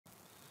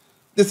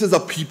This is a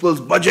people's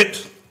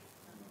budget.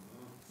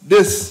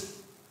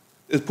 This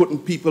is putting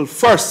people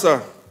first,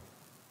 sir.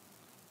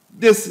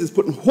 This is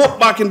putting hope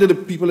back into the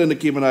people in the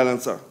Cayman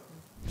Islands, sir.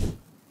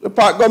 The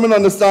PACT government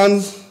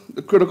understands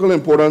the critical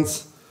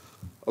importance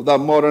of that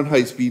modern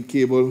high-speed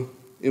cable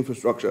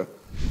infrastructure.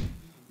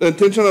 The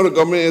intention of the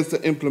government is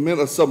to implement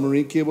a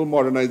submarine cable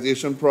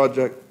modernization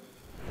project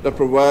that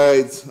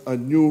provides a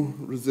new,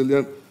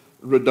 resilient,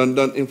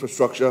 redundant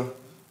infrastructure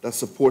that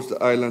supports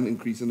the island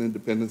increasing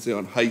independence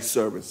on high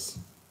service.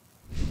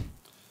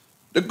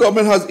 The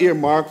government has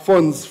earmarked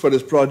funds for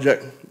this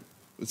project,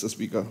 Mr.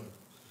 Speaker,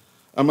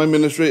 and my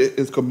ministry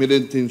is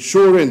committed to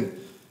ensuring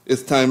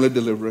its timely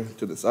delivery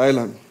to this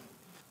island.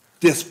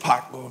 This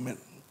PACT government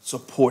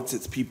supports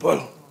its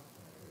people.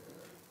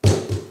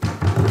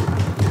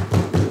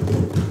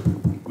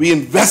 We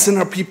invest in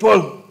our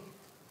people.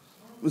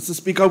 Mr.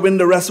 Speaker, when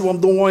the rest of them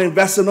don't want to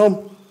invest in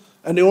them,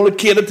 and they only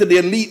cater to the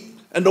elite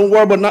and don't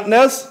worry about nothing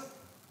else,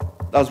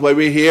 that's why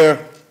we're here.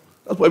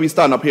 That's why we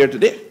stand up here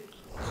today.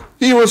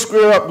 Hero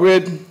Square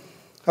upgrade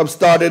have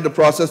started the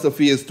process of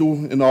phase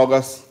 2 in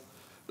August.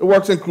 The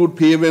works include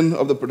paving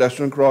of the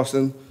pedestrian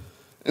crossing,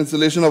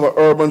 installation of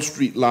urban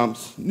street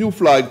lamps, new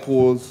flag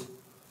poles,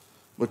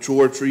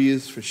 mature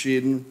trees for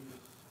shading,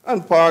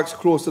 and parks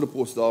close to the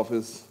post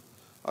office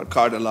at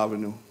Cardinal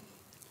Avenue.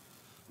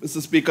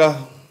 Mr. Speaker,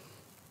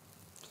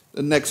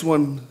 the next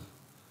one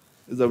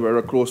is a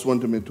very close one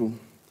to me too.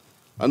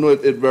 I know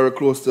it's very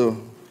close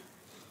to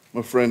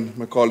my friend,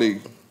 my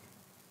colleague,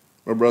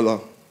 my brother.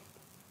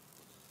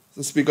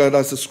 Mr. Speaker,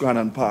 that's the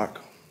Scranton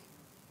Park.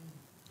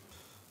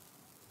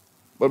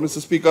 But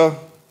Mr. Speaker,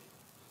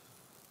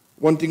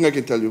 one thing I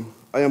can tell you,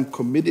 I am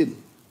committed,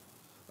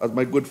 as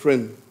my good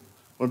friend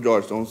from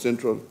Georgetown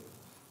Central,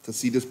 to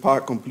see this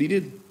park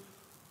completed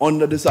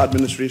under this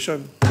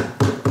administration.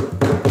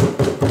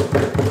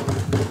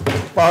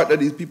 Park that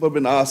these people have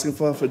been asking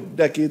for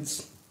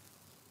decades.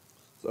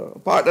 So a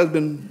park that's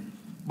been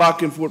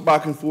back and forth,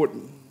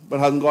 but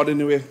hasn't got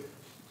anywhere.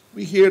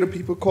 We hear the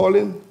people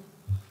calling.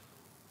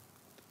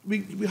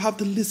 We have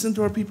to listen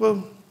to our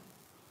people.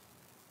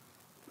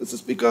 Mr.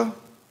 Speaker,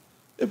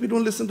 if we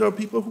don't listen to our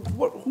people,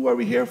 who are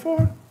we here for?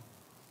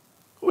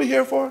 Who are we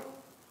here for?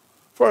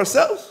 For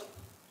ourselves?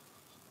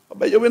 I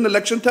bet you in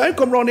election time,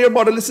 come around here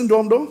about to listen to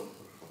them, though.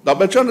 I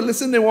bet trying to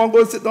listen, they want to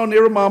go and sit down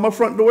near a mama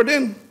front door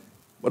then.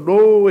 But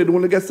no, it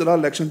only gets to that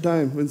election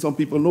time when some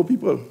people know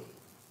people.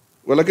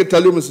 Well, I can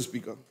tell you, Mr.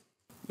 Speaker,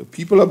 the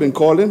people have been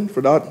calling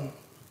for that,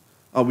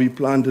 and we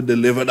plan to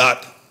deliver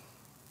that.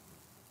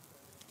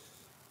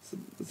 So,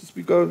 Mr.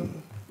 Speaker,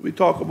 we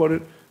talk about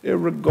it.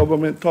 Every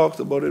government talks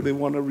about it. They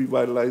want to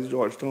revitalize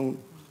Georgetown.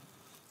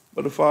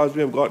 But as far as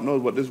we have gotten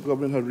out, what this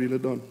government has really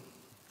done.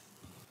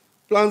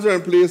 Plans are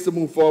in place to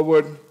move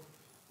forward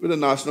with a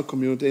National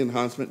Community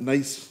Enhancement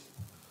NICE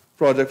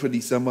project for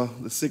December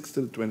the 6th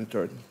to the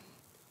 23rd.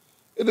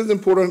 It is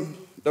important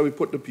that we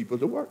put the people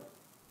to work.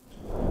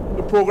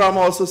 The program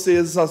also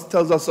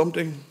tells us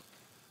something,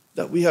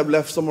 that we have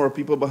left some of our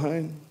people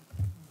behind.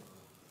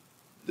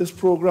 This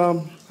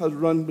program has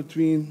run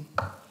between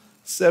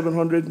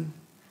 500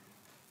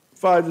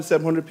 to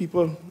 700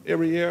 people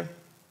every year.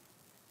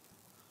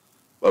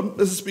 But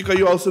Mr. Speaker,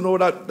 you also know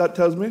that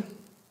tells me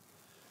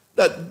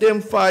that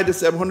them 500 to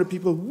 700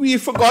 people, we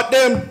forgot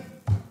them.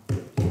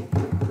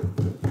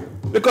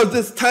 Because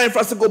it's time for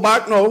us to go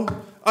back now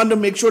and to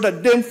make sure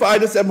that them 500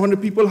 to 700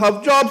 people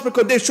have jobs,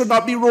 because they should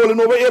not be rolling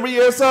over every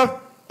year, sir.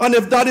 And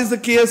if that is the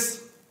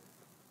case,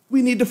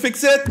 we need to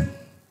fix it.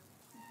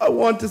 I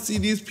want to see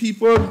these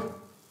people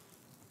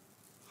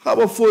have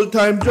a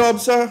full-time job,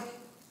 sir.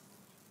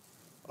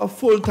 A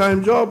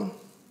full-time job.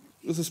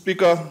 Mr.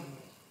 Speaker,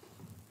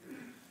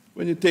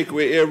 when you take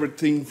away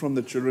everything from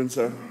the children,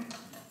 sir,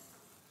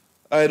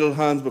 idle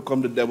hands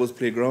become the devil's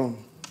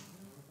playground.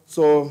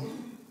 So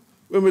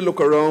when we look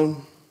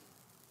around,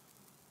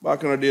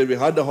 back in our days, we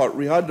had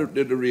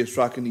the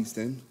racetrack in East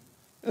End.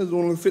 It's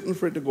only fitting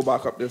for it to go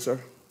back up there, sir.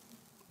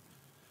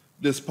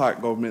 This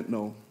PACT government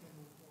now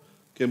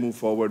can move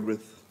forward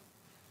with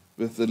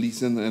the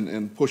leasing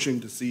and pushing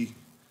to see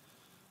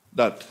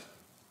that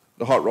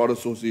the Hot Rod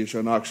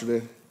Association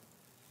actually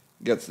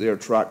gets their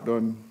track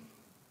done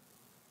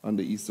on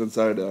the eastern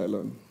side of the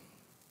island.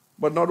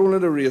 But not only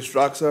the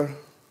racetrack, sir,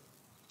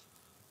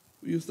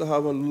 we used to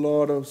have a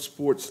lot of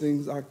sports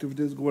things,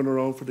 activities going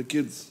around for the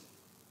kids.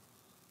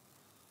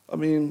 I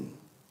mean,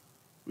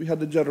 we had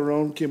the jet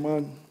around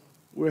Cayman.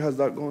 Where has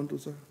that gone to,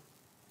 sir?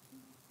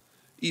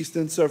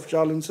 Eastern Surf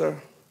Challenge,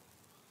 sir,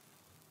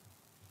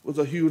 was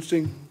a huge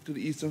thing to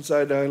the eastern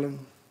side of the island.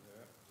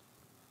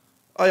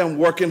 I am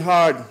working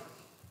hard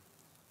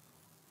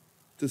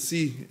to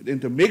see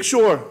and to make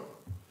sure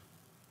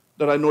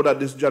that I know that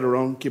this jet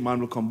around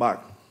Cayman will come back.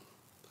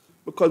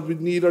 Because we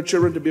need our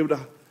children to be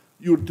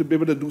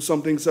able to do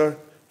something, sir,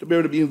 to be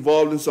able to be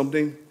involved in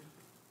something,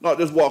 not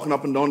just walking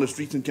up and down the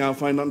streets and can't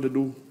find nothing to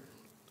do.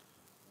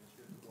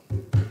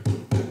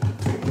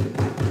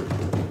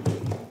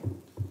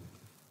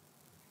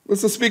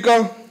 Mr.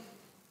 Speaker,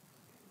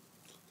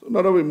 so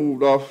now that we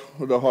moved off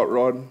with the hot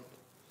rod,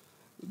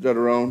 the jet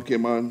around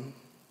Cayman,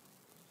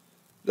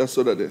 just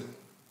so that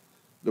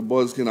the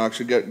buzz can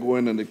actually get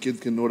going and the kids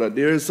can know that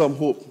there is some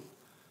hope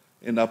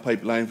in that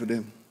pipeline for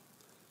them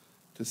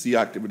to see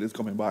activities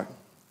coming back,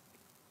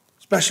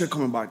 especially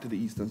coming back to the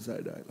eastern side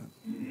of the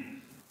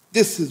island.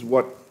 This is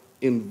what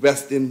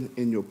investing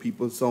in your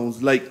people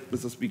sounds like,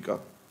 Mr. Speaker.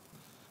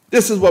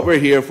 This is what we're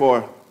here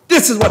for.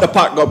 This is what the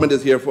PACT government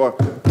is here for.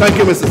 Thank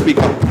you, Mr.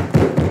 Speaker.